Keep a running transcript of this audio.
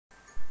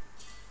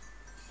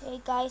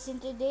Okay guys, in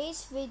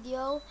today's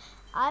video,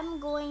 I'm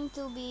going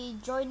to be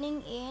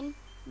joining in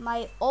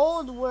my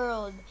old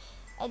world,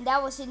 and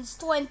that was since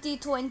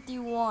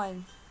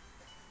 2021.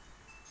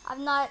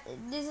 I'm not,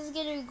 this is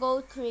gonna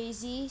go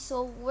crazy.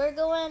 So we're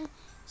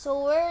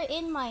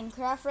in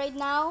Minecraft right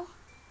now.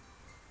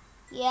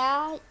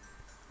 Yeah,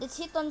 let's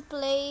hit on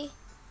play.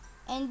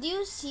 And do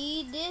you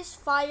see this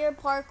fire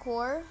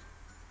parkour?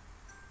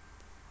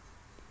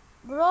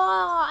 Bro,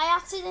 I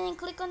accidentally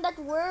clicked on that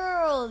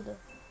world.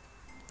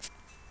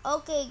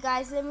 Okay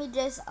guys, let me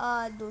just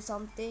do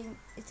something.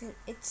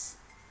 It's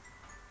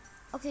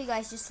okay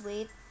guys, just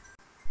wait.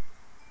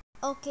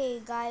 Okay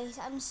guys,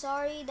 I'm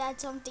sorry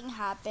that something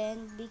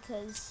happened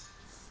because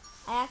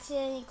I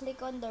accidentally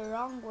clicked on the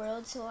wrong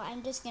world, so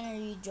I'm just gonna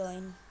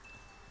rejoin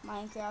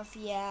Minecraft.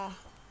 Yeah.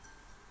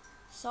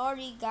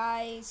 Sorry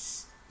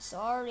guys.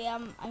 Sorry,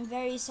 I'm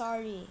very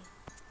sorry.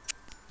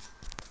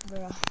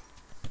 Bro.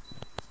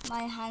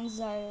 My hands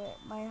are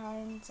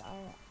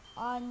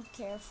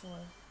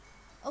uncareful.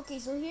 Okay,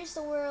 so here's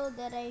the world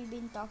that I've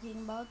been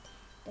talking about.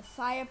 The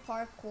fire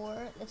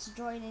parkour. Let's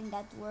join in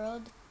that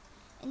world.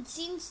 And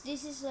since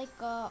this is like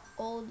a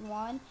old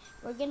one,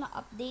 we're gonna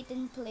update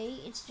and play.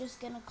 It's just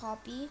gonna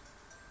copy.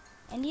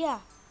 And yeah.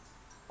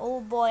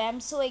 Oh boy, I'm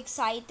so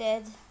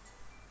excited.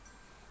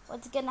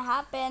 What's gonna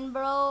happen,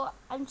 bro?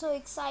 I'm so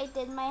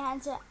excited.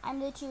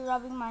 I'm literally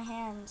rubbing my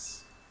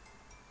hands.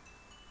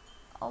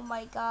 Oh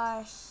my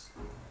gosh.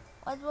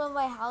 What will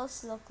my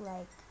house look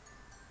like?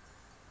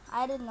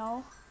 I don't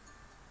know.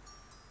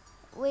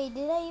 Wait,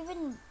 did I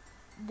even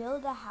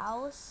build a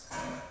house?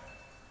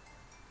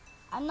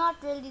 I'm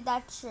not really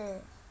that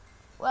sure.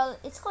 Well,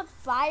 it's called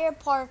fire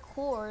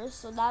parkour,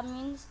 so that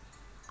means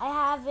I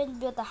haven't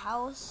built a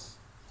house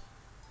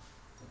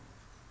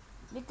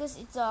because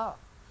it's a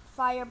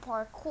fire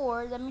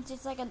parkour. That means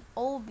it's like an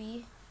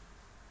OB.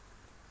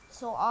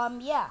 So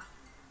yeah.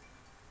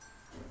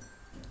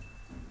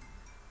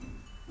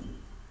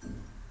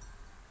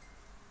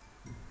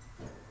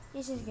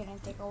 This is gonna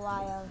take a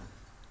while.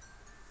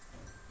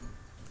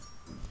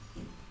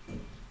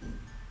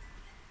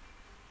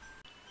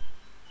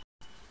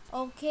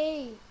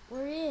 Okay,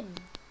 we're in.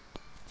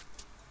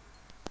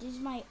 This is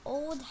my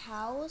old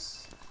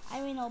house.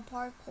 I mean, no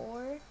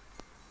parkour.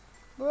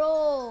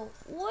 Bro,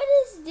 what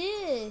is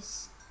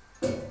this?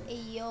 Hey,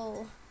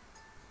 yo.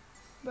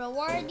 Bro,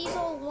 why are these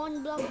all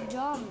one block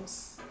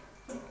jumps?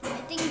 I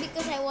think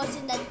because I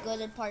wasn't that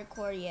good at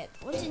parkour yet.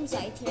 What's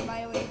inside here?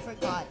 By the way, I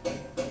forgot.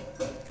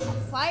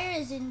 Fire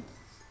is in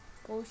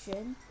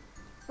potion.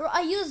 Bro,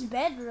 I use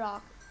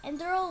bedrock. And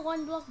they're all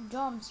one block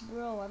jumps,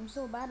 bro. I'm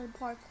so bad at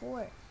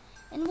parkour.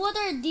 And what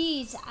are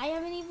these? I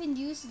haven't even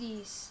used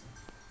these.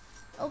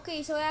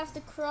 Okay, so I have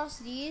to cross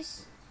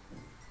these.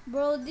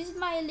 Bro, this is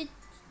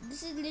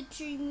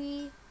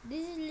literally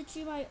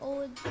my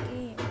old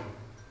game.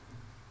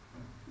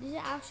 This is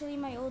actually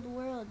my old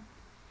world.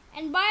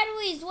 And by the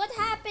way, what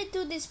happened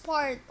to this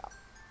part?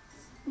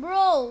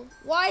 Bro,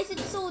 why is it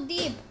so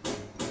deep?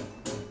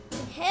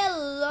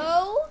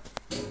 Hello?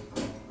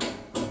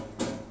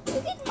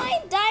 Look at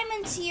my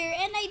diamonds here,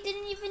 and I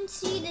didn't even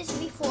see this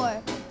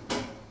before.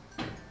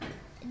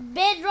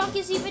 Bedrock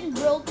is even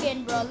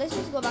broken, bro. Let's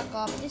just go back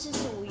up. This is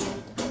so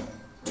weird.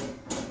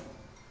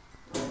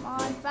 Come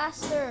on,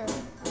 faster.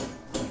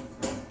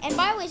 And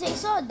by the way, I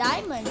saw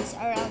diamonds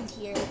around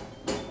here.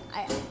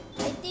 I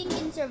think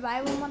in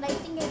survival mode, I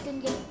think I can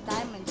get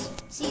diamonds.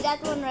 See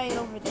that one right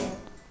over there.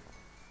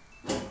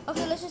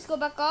 Okay, let's just go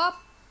back up.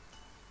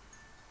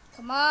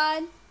 Come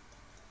on.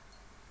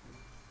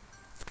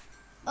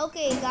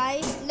 Okay,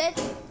 guys,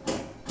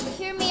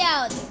 hear me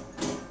out.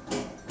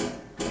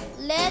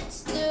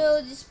 Let's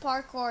do this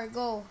parkour.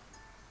 Go.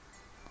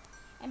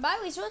 And by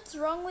the way, what's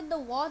wrong with the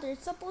water?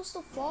 It's supposed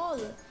to fall.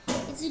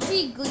 It's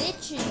literally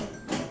glitching.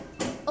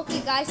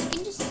 Okay, guys, you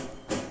can just...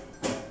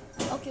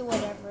 Okay,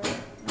 whatever.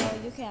 No,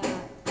 you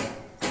cannot.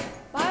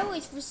 By the way,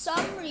 for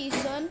some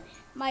reason,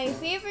 my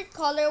favorite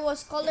color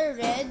was color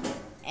red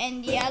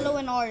and yellow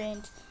and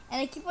orange.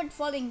 And I keep on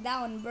falling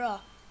down, bro.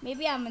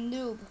 Maybe I'm a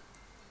noob.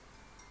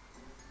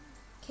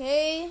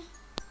 Okay.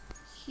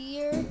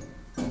 Here.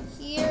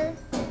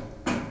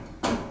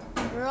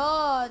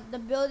 Bro, the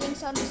building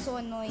sound is so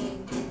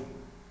annoying.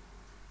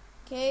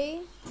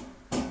 Okay.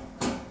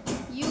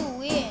 You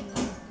win.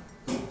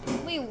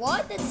 Wait,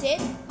 what? That's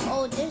it?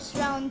 Oh, this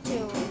round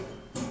 2.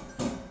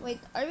 Wait,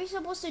 are we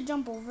supposed to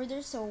jump over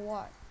there? So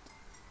what?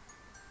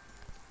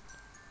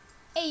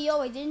 Hey, yo,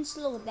 I didn't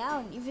slow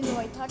down even though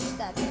I touched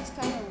that. That's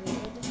kind of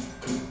weird.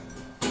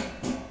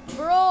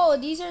 Bro,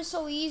 these are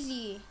so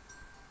easy.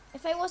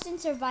 If I was in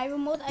survival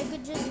mode, I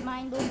could just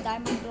mine those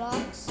diamond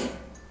blocks.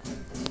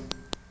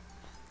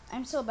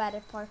 I'm so bad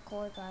at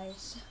parkour,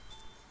 guys.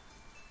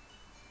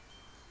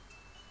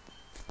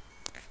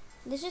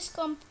 Let's just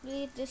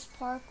complete this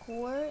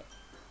parkour.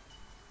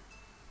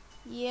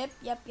 Yep.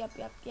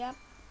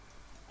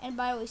 And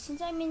by the way,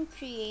 since I'm in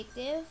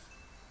creative,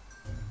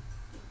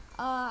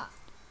 I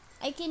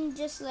can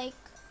just like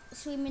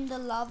swim in the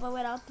lava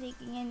without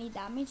taking any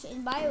damage.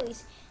 And by the way,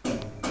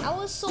 I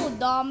was so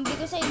dumb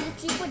because I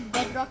literally put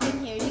bedrock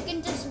in here. You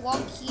can just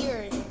walk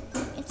here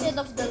instead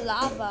of the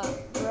lava,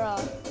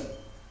 bruh.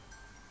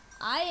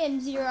 I am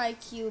 0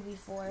 IQ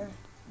before,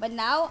 but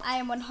now I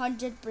am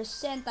 100%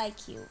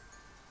 IQ.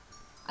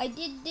 I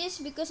did this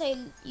because I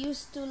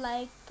used to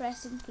like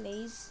press and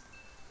plays.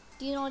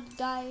 Do you know what,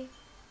 guy?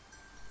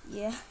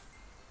 Yeah.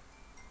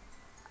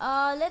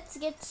 Let's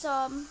get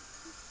some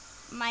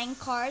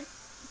minecart.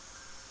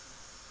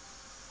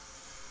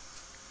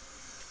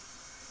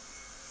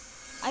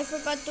 I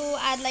forgot to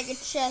add like a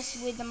chest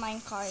with the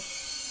minecart.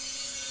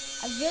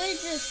 A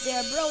villager's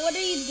there, bro. What are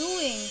you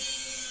doing?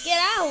 Get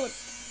out!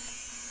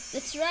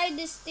 Let's ride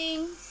this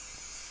thing.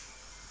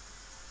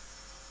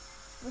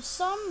 For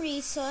some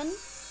reason,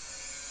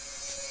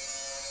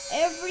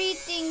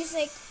 everything is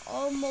like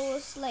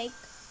almost like.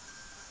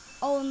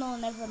 Oh no,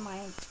 never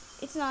mind.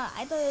 It's not.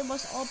 I thought it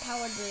was all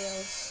powered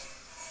rails.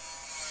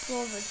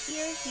 Go over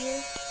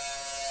here.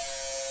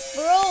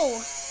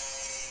 Bro!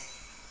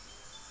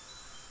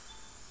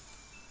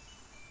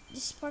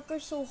 This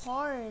parkour's so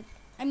hard.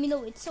 I mean,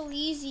 no, it's so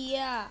easy,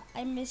 yeah.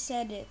 I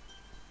missaid it.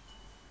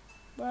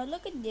 Bro,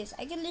 look at this.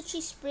 I can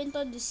literally sprint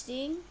on this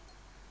thing.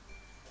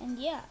 And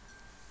yeah.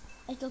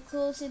 I can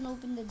close and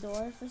open the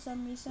door for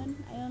some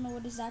reason. I don't know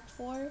what is that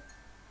for.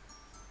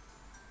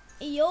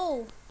 Hey,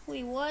 yo!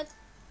 Wait, what?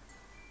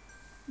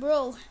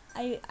 Bro,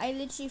 I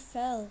literally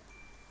fell.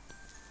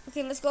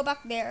 Okay, let's go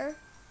back there.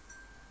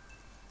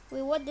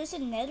 Wait, what? There's a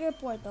nether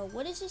portal.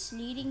 What is this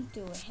leading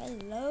to?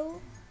 Hello?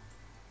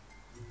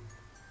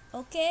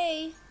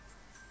 Okay.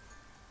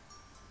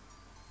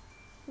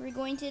 We're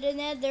going to the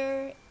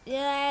nether. Did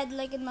I add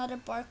like another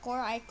parkour?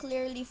 I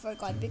clearly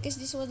forgot because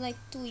this was like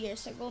 2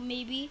 years ago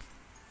maybe.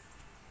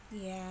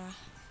 Yeah.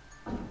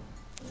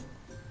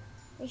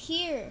 We're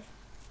here.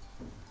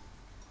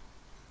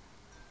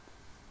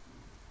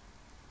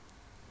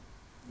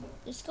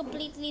 There's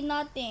completely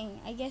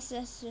nothing. I guess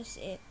that's just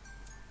it.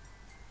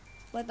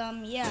 But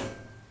yeah.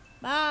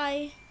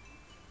 Bye.